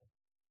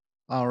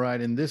All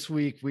right. And this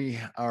week we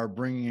are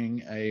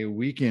bringing a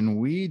week in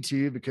weed to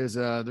you because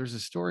there's a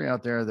story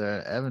out there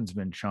that Evan's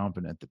been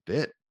chomping at the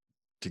bit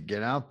to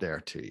get out there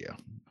to you.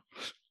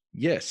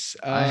 Yes.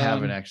 I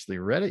haven't actually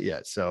read it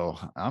yet, so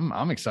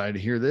I'm excited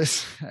to hear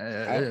this.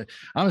 I'll,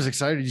 I'm as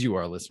excited as you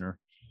are, listener.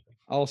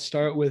 I'll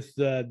start with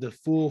the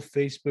full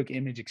Facebook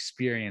image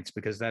experience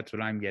because that's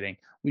what I'm getting.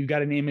 We've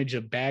got an image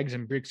of bags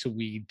and bricks of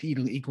weed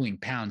equaling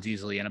pounds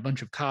easily, and a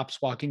bunch of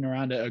cops walking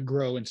around a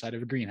grow inside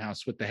of a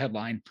greenhouse with the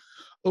headline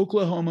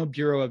Oklahoma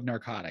Bureau of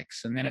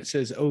Narcotics. And then it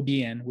says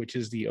OBN, which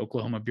is the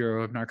Oklahoma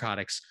Bureau of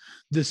Narcotics,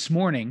 this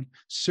morning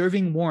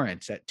serving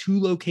warrants at 2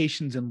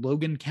 locations in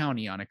Logan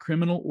County on a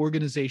criminal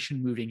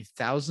organization moving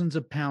thousands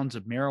of pounds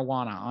of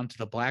marijuana onto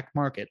the black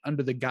market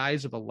under the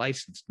guise of a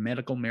licensed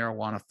medical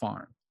marijuana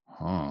farm.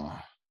 Huh.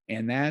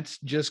 And that's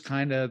just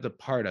kind of the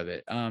part of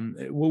it.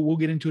 We'll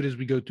get into it as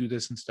we go through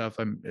this and stuff.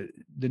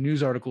 The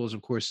news article is,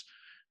 of course,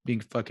 being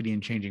fuckety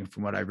and changing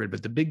from what I've read.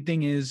 But the big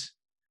thing is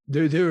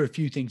there are a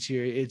few things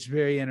here. It's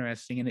very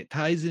interesting, and it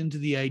ties into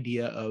the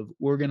idea of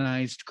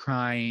organized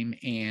crime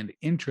and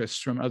interests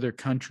from other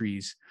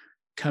countries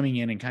coming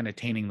in and kind of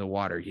tainting the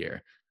water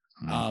here.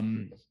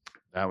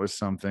 That was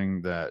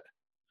something that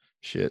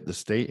the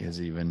state has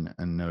even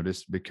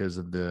noticed because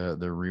of the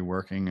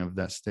reworking of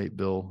that state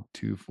bill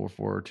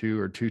 2442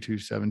 or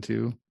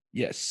 2272.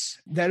 Yes,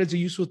 that is a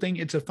useful thing.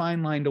 It's a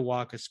fine line to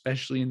walk,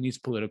 especially in these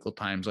political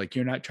times. Like,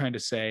 you're not trying to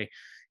say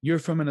you're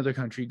from another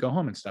country, go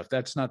home and stuff.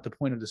 That's not the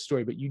point of the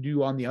story. But you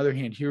do, on the other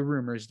hand, hear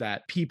rumors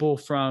that people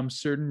from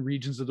certain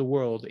regions of the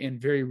world in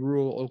very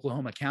rural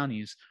Oklahoma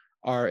counties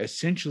are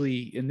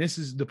essentially, and this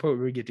is the part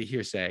where we get to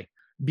hearsay,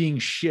 being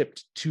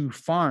shipped to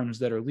farms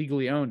that are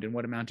legally owned in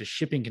what amount to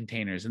shipping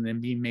containers and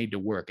then being made to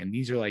work. And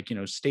these are like,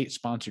 state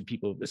sponsored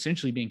people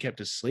essentially being kept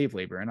as slave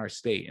labor in our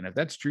state. And if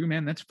that's true,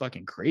 man, that's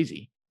fucking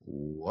crazy.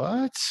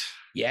 What?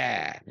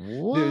 Yeah.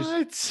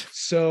 What?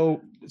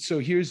 So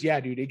here's,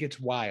 yeah, dude, it gets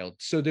wild.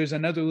 So there's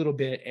another little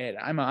bit, and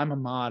I'm a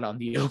mod on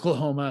the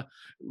Oklahoma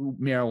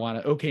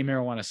marijuana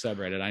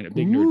subreddit. I know,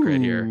 big nerd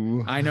cred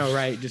here. I know,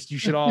 right? Just you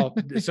should all.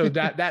 So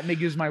that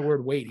gives my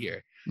word weight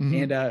here,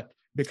 and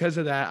because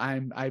of that,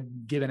 I'm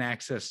given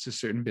access to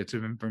certain bits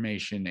of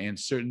information and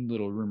certain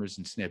little rumors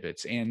and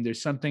snippets. And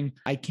there's something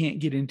I can't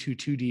get into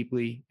too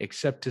deeply,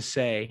 except to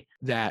say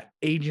that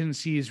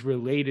agencies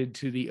related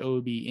to the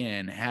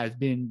OBN have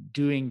been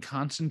doing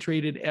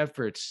concentrated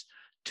efforts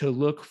to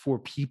look for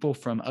people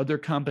from other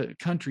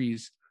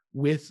countries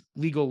with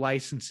legal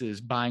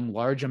licenses buying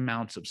large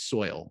amounts of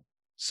soil.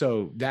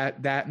 So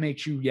that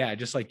makes you, yeah,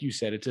 just like you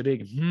said, it's a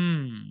big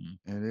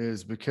It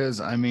is because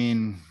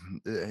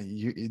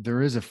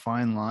there is a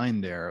fine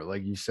line there,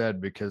 like you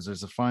said, because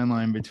there's a fine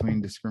line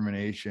between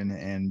discrimination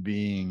and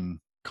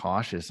being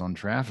cautious on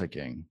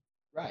trafficking.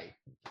 Right.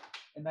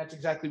 And that's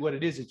exactly what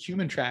it is. It's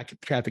human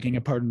trafficking.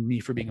 And pardon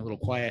me for being a little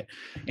quiet.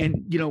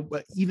 And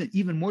but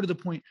even more to the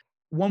point,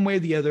 one way or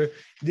the other,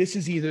 this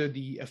is either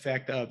the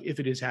effect of, if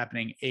it is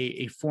happening,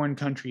 a foreign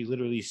country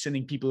literally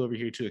sending people over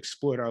here to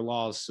exploit our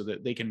laws so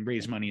that they can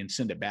raise money and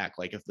send it back.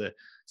 Like if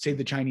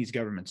the Chinese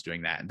government's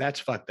doing that, that's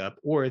fucked up.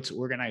 Or it's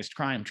organized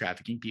crime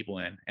trafficking people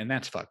in, and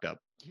that's fucked up.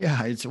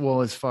 Yeah, it's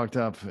fucked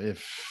up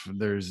if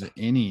there's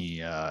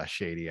any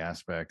shady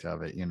aspect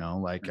of it,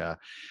 like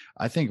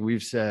I think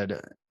we've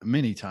said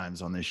many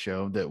times on this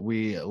show that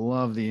we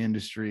love the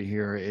industry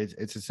here.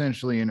 It's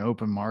essentially an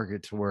open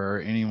market to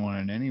where anyone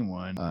and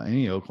anyone,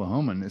 any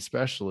Oklahoman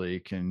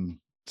especially, can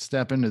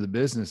step into the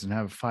business and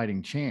have a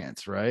fighting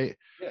chance, right?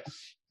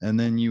 Yes. And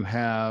then you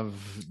have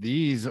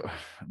these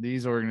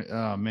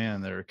oh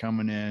man, that are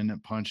coming in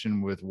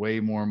punching with way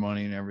more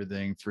money and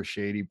everything for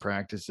shady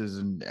practices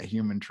and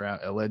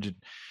alleged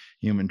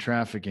human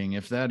trafficking.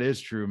 If that is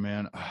true,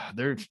 man,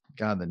 there's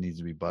God that needs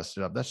to be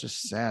busted up. That's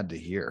just sad to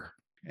hear.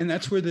 And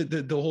that's where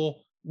the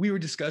whole, we were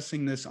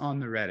discussing this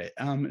on the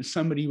Reddit.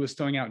 Somebody was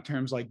throwing out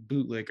terms like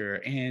bootlicker,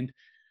 and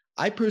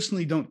I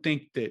personally don't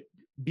think that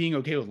being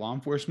okay with law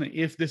enforcement,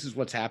 if this is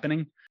what's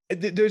happening,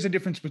 there's a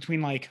difference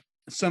between like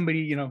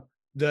somebody,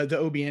 the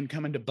OBN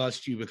coming to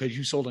bust you because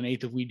you sold an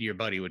eighth of weed to your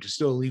buddy, which is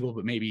still illegal,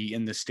 but maybe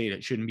in this state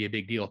it shouldn't be a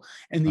big deal.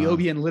 And the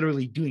OBN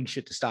literally doing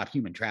shit to stop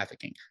human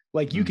trafficking.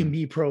 Like, you can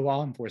be pro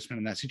law enforcement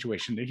in that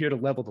situation. They're here to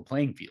level the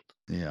playing field.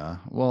 Yeah.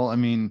 Well, I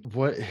mean,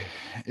 what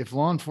if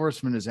law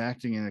enforcement is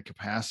acting in a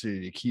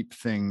capacity to keep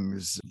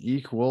things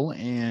equal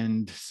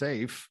and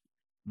safe?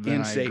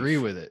 Then I agree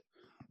with it.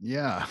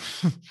 Yeah.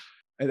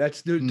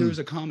 There's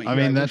a comment. I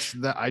mean, that's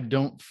that. I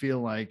don't feel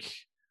like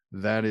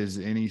that is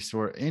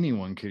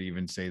anyone could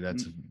even say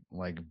that's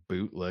like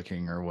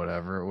bootlicking or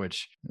whatever,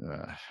 which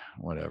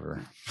whatever.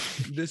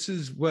 This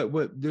is what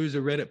there's a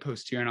Reddit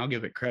post here, and I'll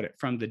give it credit,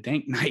 from the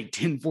Dank Knight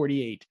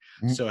 1048.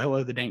 So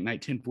hello, the Dank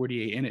Knight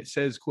 1048. And it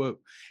says, quote,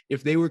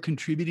 if they were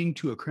contributing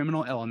to a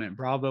criminal element,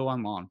 bravo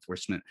on law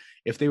enforcement.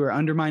 If they were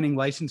undermining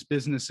licensed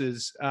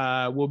businesses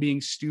while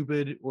being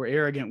stupid or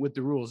arrogant with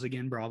the rules,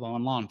 again, bravo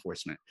on law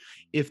enforcement.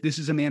 If this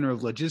is a manner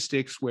of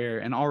logistics where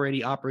an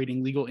already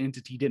operating legal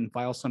entity didn't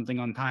file something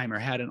on time or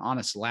had an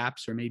honest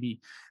lapse, or maybe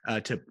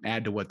to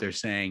add to what they're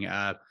saying,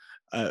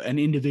 an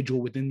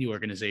individual within the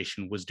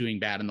organization was doing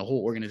bad and the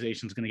whole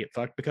organization is going to get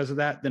fucked because of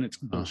that, then it's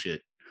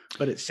bullshit.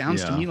 But it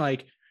sounds to me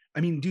like,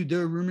 I mean, dude,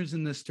 there are rumors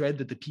in this thread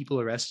that the people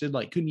arrested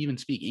like couldn't even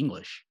speak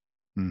English.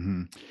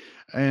 Mm-hmm.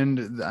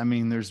 And I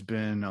mean, there's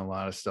been a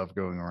lot of stuff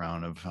going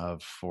around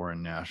of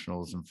foreign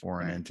nationals and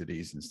foreign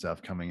entities and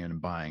stuff coming in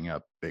and buying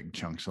up big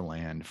chunks of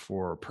land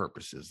for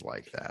purposes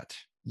like that.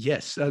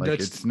 Yes, like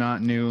it's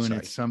not new, and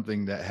it's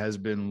something that has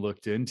been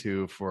looked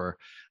into for,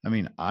 I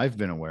mean, I've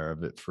been aware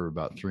of it for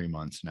about 3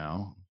 months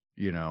now,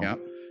 you know. Yeah.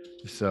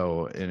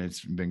 So, and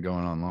it's been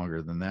going on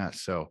longer than that.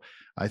 So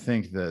I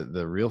think that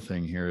the real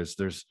thing here is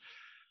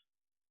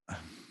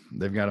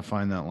they've got to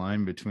find that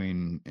line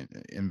between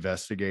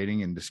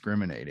investigating and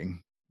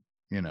discriminating,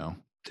 you know.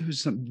 There's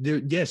some there,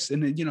 yes.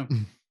 And you know,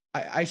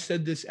 I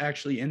said this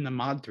actually in the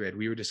mod thread.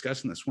 We were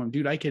discussing this one,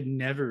 dude. I could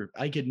never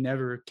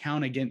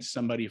count against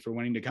somebody for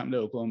wanting to come to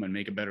Oklahoma and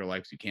make a better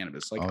life through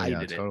cannabis. Like I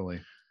did totally.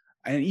 It.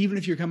 And even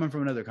if you're coming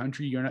from another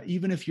country, you're not,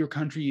 even if your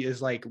country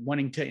is like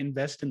wanting to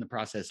invest in the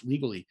process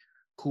legally,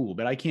 cool,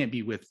 but I can't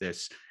be with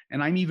this.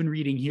 And I'm even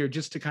reading here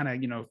just to kind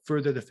of, you know,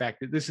 further the fact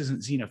that this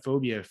isn't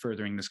xenophobia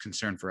furthering this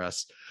concern for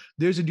us.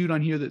 There's a dude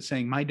on here that's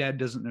saying my dad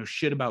doesn't know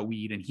shit about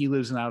weed and he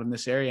lives out in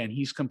this area, and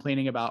he's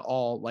complaining about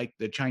all like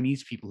the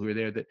Chinese people who are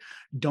there that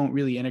don't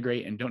really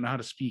integrate and don't know how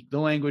to speak the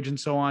language and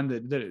so on.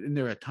 And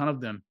there are a ton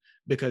of them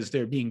because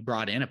they're being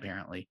brought in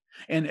apparently.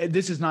 And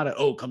this is not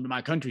come to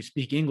my country,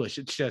 speak English.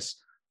 It's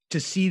just to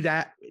see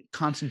that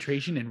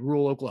concentration in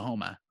rural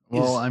Oklahoma.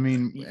 Well, I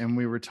mean, and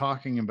we were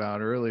talking about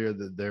earlier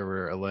that there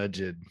were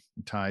alleged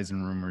ties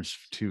and rumors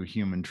to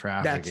human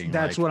trafficking.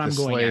 That's what I'm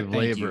going at.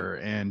 Slave labor.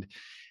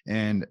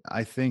 And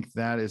I think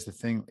that is the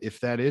thing.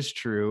 If that is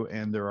true,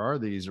 and there are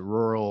these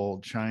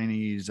rural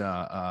Chinese,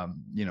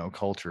 you know,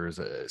 cultures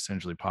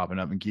essentially popping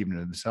up and keeping it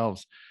to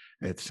themselves,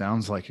 it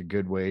sounds like a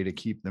good way to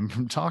keep them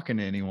from talking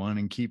to anyone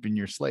and keeping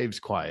your slaves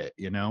quiet,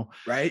 you know?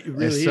 Right. It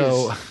really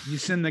is. You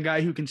send the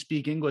guy who can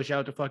speak English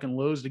out to fucking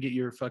Lowe's to get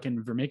your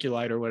fucking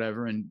vermiculite or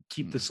whatever and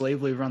keep the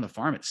slave labor on the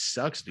farm. It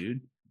sucks,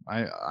 dude.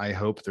 I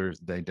hope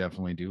they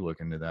definitely do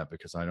look into that,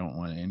 because I don't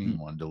want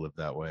anyone to live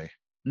that way.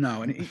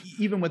 No, and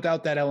even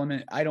without that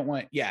element, I don't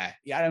want, I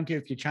don't care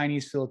if you're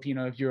Chinese,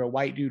 Filipino, if you're a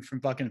white dude from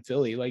fucking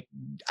Philly, like,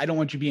 I don't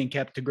want you being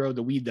kept to grow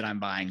the weed that I'm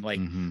buying. Like,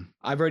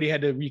 I've already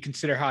had to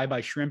reconsider how I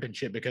buy shrimp and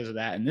shit because of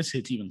that. And this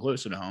hits even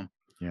closer to home.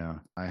 Yeah,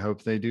 I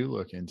hope they do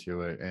look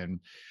into it. And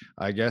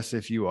I guess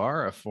if you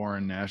are a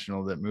foreign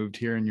national that moved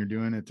here and you're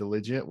doing it the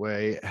legit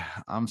way,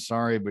 I'm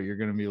sorry, but you're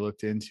going to be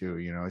looked into.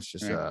 You know, it's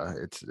just,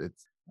 it's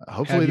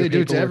hopefully they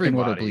do it to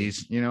everybody.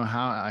 You know,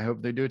 I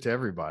hope they do it to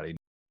everybody.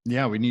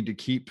 Yeah, we need to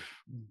keep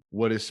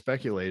what is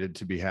speculated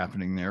to be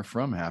happening there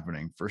from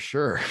happening, for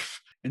sure.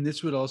 And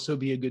this would also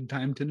be a good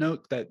time to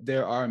note that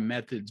there are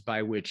methods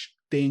by which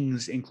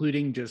things,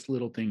 including just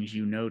little things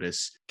you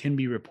notice, can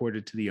be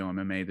reported to the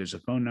OMMA. There's a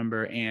phone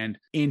number. And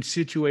in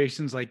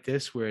situations like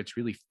this, where it's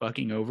really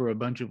fucking over a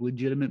bunch of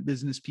legitimate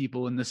business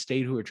people in the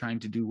state who are trying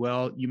to do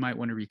well, you might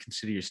want to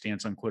reconsider your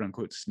stance on quote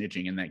unquote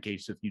snitching in that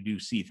case if you do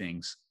see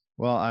things.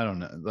 Well, I don't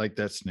know. Like,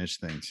 that snitch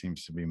thing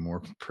seems to be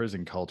more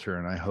prison culture.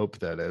 And I hope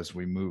that as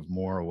we move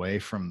more away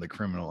from the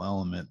criminal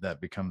element,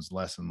 that becomes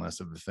less and less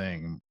of a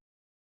thing.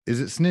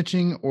 Is it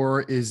snitching,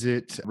 or is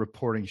it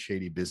reporting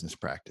shady business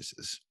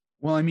practices?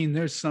 Well, I mean,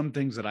 there's some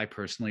things that I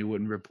personally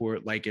wouldn't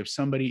report. Like if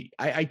somebody,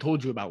 I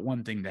told you about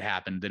one thing that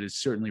happened that is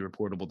certainly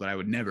reportable that I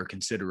would never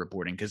consider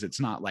reporting, because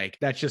it's not like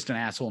that's just an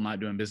asshole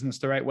not doing business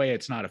the right way.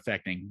 It's not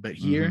affecting. But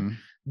here,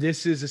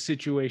 this is a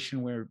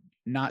situation where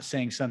not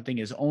saying something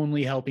is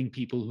only helping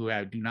people who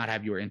do not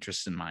have your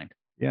interests in mind.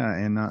 Yeah,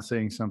 and not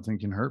saying something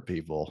can hurt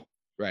people.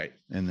 Right.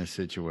 In this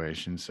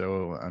situation.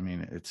 So, I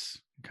mean,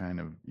 it's kind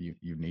of, you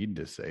need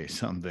to say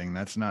something.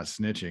 That's not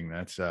snitching.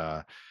 That's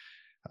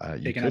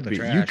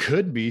you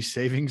could be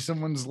saving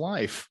someone's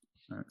life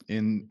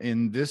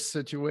in this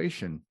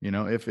situation, you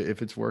know, if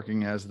it's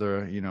working as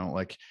the, you know,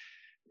 like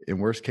in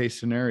worst case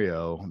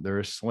scenario, there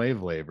is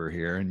slave labor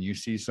here and you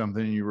see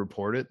something and you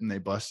report it and they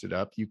bust it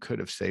up, you could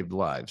have saved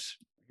lives.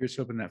 Here's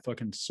hoping that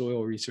fucking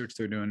soil research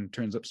they're doing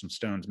turns up some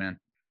stones, man.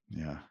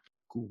 Yeah.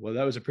 Cool. Well,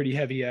 that was a pretty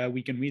heavy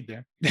week in weed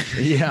there.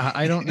 Yeah,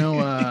 I don't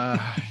know.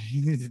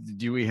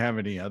 Do we have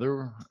any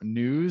other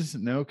news?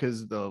 No,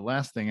 because the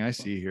last thing I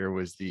see here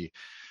was the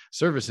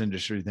service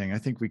industry thing. I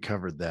think we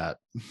covered that.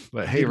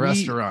 But hey,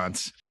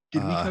 restaurants.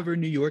 Did we cover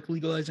New York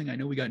legalizing? I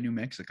know we got New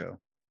Mexico.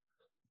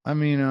 I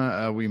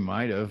mean, we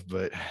might have,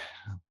 but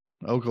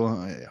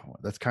Oklahoma,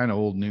 that's kind of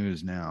old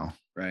news now.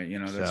 Right. You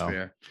know, that's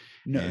fair.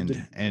 No,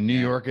 and New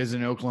York is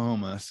in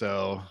Oklahoma,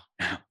 so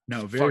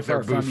no, very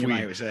far from you,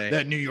 I would say.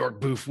 That New York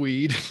boof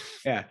weed.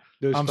 Yeah.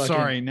 I'm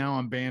sorry. Now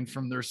I'm banned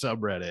from their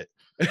subreddit.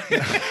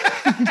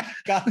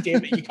 God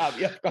damn it. You got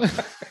me up.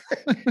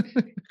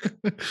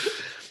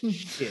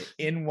 Shit.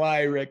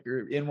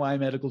 NY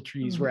medical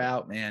trees were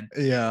out, man.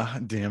 Yeah.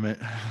 Damn it.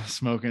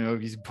 Smoking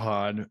Okies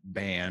pod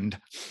banned.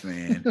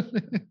 Man.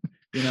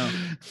 You know,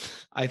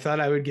 I thought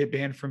I would get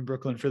banned from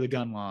Brooklyn for the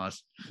gun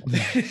laws.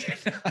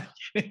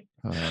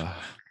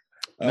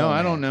 No,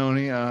 I don't know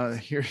any.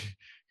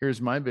 Here's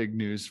my big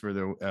news for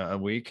the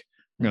week.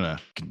 I'm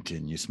gonna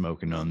continue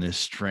smoking on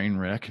this train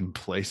wreck and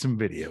play some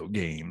video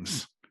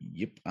games.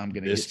 Yep, I'm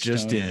gonna This get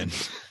just stoned.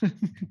 in.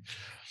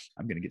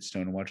 I'm gonna get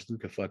stoned and watch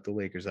Luka fuck the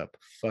Lakers up.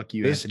 Fuck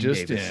you, This Anthony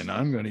just Davis. in.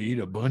 I'm gonna eat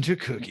a bunch of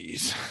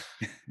cookies.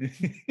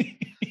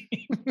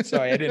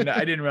 Sorry, I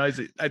didn't realize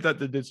it. I thought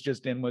that this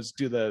just in was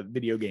do the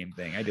video game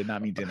thing. I did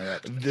not mean to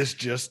interrupt. This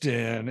just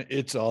in.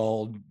 It's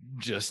all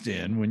just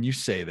in. When you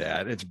say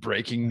that, it's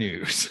breaking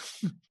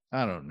news.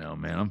 I don't know,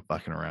 man. I'm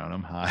fucking around.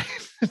 I'm high.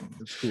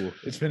 It's cool.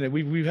 It's been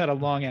we've had a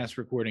long ass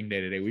recording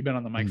day today. We've been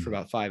on the mic for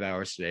about 5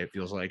 hours today. It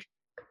feels like.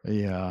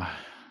 Yeah.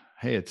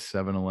 Hey, it's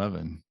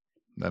 7-Eleven.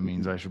 That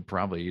means I should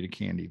probably eat a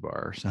candy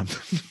bar or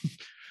something.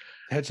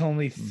 That's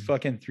only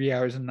fucking 3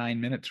 hours and 9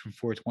 minutes from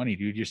 420,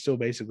 dude. You're still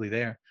basically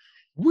there.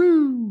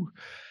 Woo.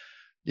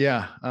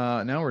 Yeah.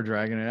 Now we're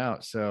dragging it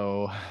out.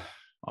 So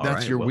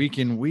that's your week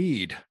in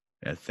weed.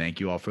 Thank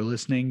you all for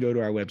listening. Go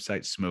to our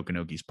website,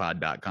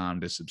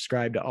 smokingokiespod.com, to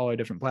subscribe to all our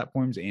different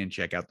platforms and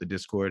check out the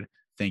Discord.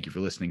 Thank you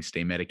for listening.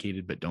 Stay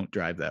medicated, but don't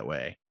drive that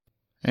way.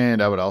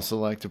 And I would also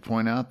like to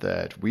point out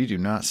that we do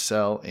not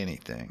sell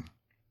anything.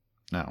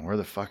 Now, where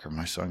the fuck are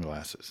my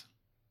sunglasses?